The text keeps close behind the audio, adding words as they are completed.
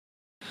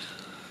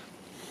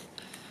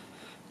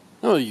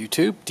Hello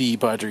YouTube,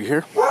 De-bodgery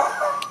here.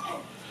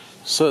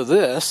 So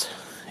this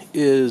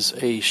is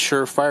a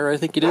Surefire, I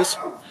think it is.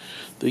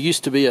 There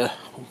used to be a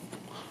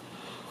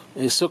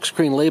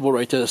silkscreen label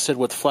right there that said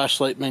what the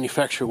flashlight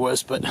manufacturer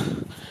was, but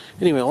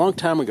anyway, a long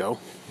time ago,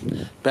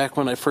 back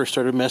when I first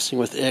started messing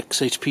with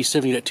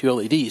XHP70.2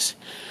 LEDs,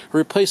 I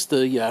replaced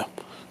the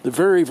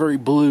very, very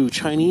blue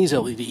Chinese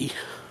LED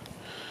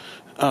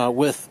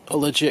with a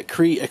legit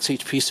CREE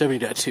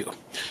XHP70.2.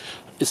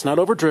 It's not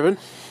overdriven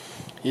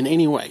in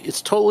any way.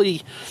 It's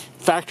totally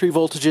factory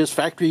voltages,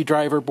 factory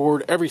driver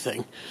board,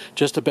 everything.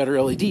 Just a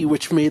better LED,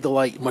 which made the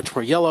light much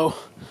more yellow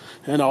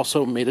and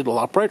also made it a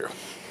lot brighter.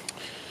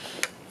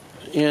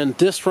 And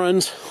this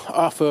runs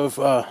off of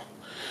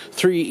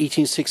 3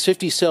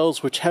 18650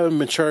 cells, which haven't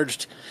been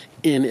charged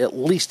in at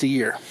least a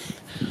year.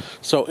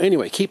 So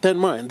anyway, keep that in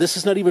mind. This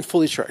is not even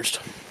fully charged.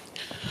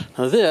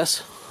 Now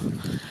this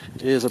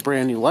is a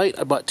brand new light.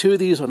 I bought 2 of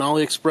these on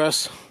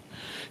AliExpress,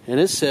 and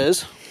it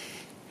says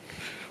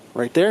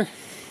right there,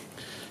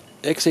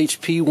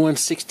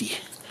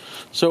 XHP160.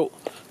 So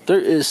there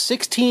is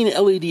 16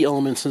 LED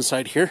elements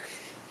inside here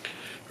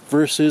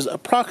versus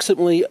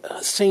approximately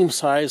same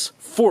size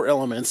 4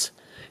 elements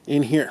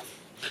in here.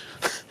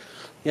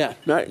 Yeah,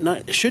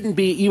 it shouldn't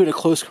be even a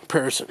close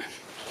comparison.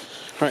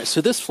 Alright,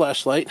 so this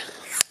flashlight,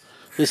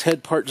 this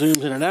head part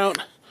zooms in and out.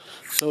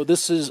 So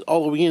this is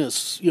all the way in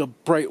is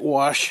bright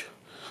wash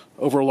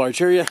over a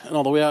large area, and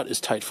all the way out is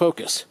tight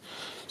focus.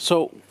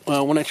 So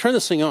when I turn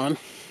this thing on,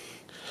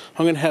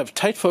 I'm going to have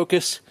tight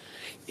focus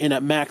and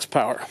at max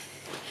power.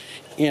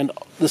 And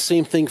the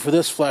same thing for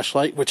this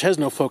flashlight, which has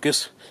no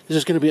focus, is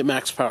just going to be at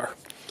max power.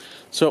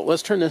 So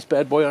let's turn this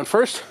bad boy on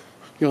first.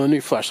 The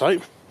new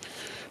flashlight.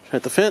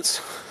 At the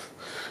fence.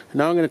 And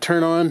now I'm going to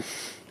turn on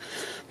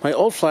my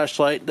old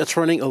flashlight that's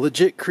running a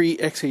legit CREE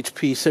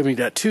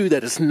XHP70.2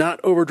 that is not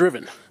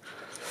overdriven.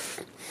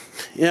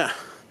 Yeah,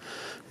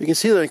 you can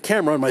see that on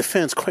camera on my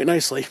fence quite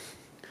nicely.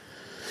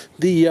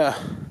 The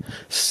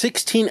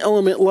 16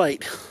 element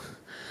light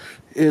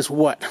is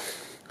what?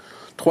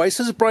 Twice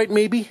as bright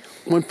maybe?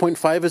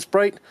 1.5 as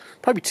bright?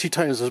 Probably 2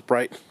 times as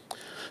bright.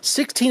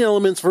 16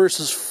 elements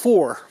versus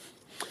 4.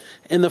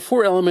 And the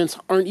 4 elements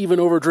aren't even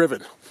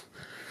overdriven,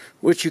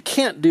 which you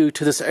can't do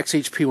to this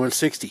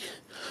XHP160.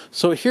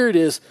 So here it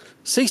is,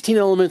 16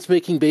 elements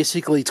making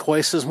basically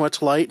twice as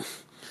much light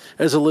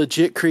as a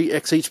legit CREE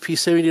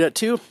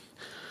XHP70.2.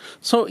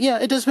 So yeah,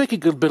 it does make a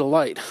good bit of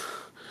light.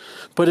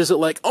 But is it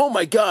like, oh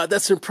my god,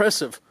 that's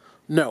impressive?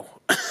 No.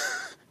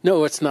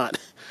 No, it's not.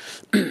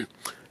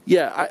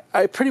 Yeah,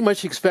 I pretty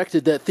much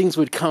expected that things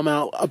would come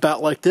out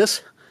about like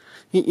this.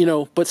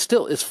 But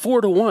still, it's 4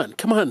 to 1.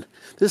 Come on,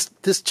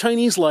 this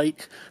Chinese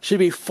light should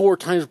be 4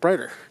 times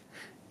brighter.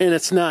 And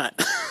it's not.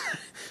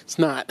 It's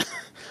not.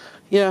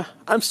 Yeah,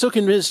 I'm still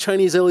convinced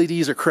Chinese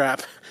LEDs are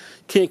crap.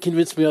 Can't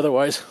convince me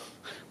otherwise.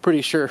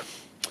 Pretty sure.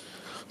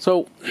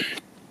 So,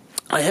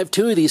 I have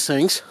 2 of these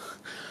things.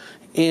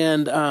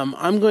 And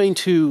I'm going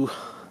to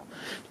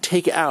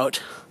take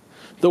out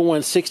the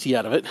 160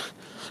 out of it.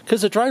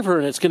 Because the driver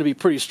in it's going to be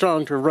pretty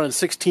strong to run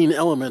 16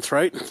 elements,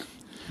 right?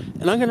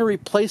 And I'm going to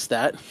replace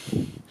that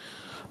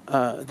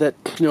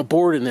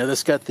board in there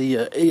that's got the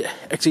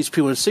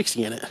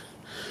XHP160 in it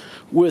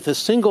with a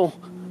single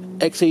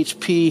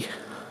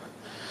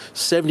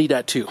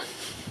XHP70.2.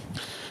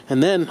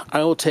 And then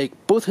I will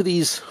take both of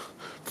these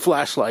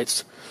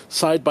flashlights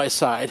side by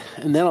side,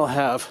 and then I'll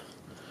have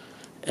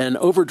an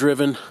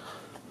overdriven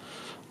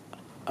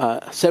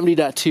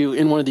 70.2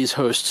 in one of these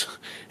hosts,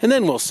 and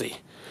then we'll see.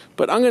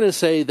 But I'm going to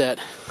say that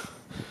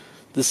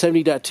the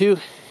 70.2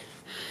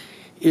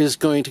 is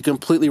going to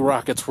completely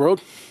rock its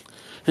world.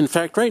 In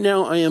fact, right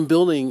now I am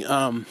building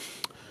 2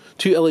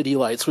 LED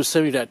lights with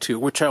 70.2,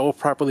 which I will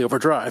properly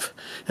overdrive.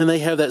 And they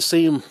have that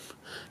same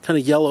kind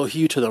of yellow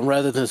hue to them,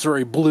 rather than this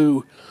very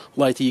blue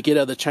light that you get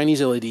out of the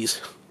Chinese LEDs.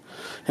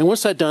 And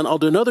once that's done, I'll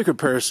do another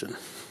comparison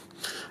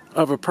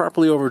of a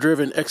properly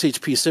overdriven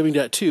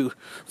XHP70.2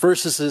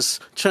 versus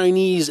this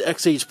Chinese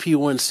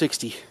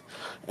XHP160.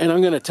 And I'm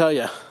going to tell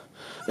you,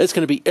 it's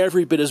going to be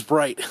every bit as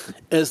bright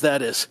as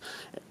that is,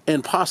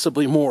 and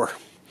possibly more.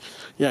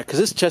 Yeah, because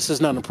this chest is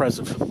not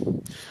impressive.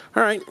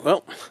 Alright,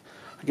 well,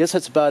 I guess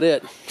that's about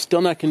it.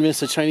 Still not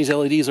convinced that Chinese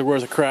LEDs are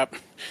worth a crap.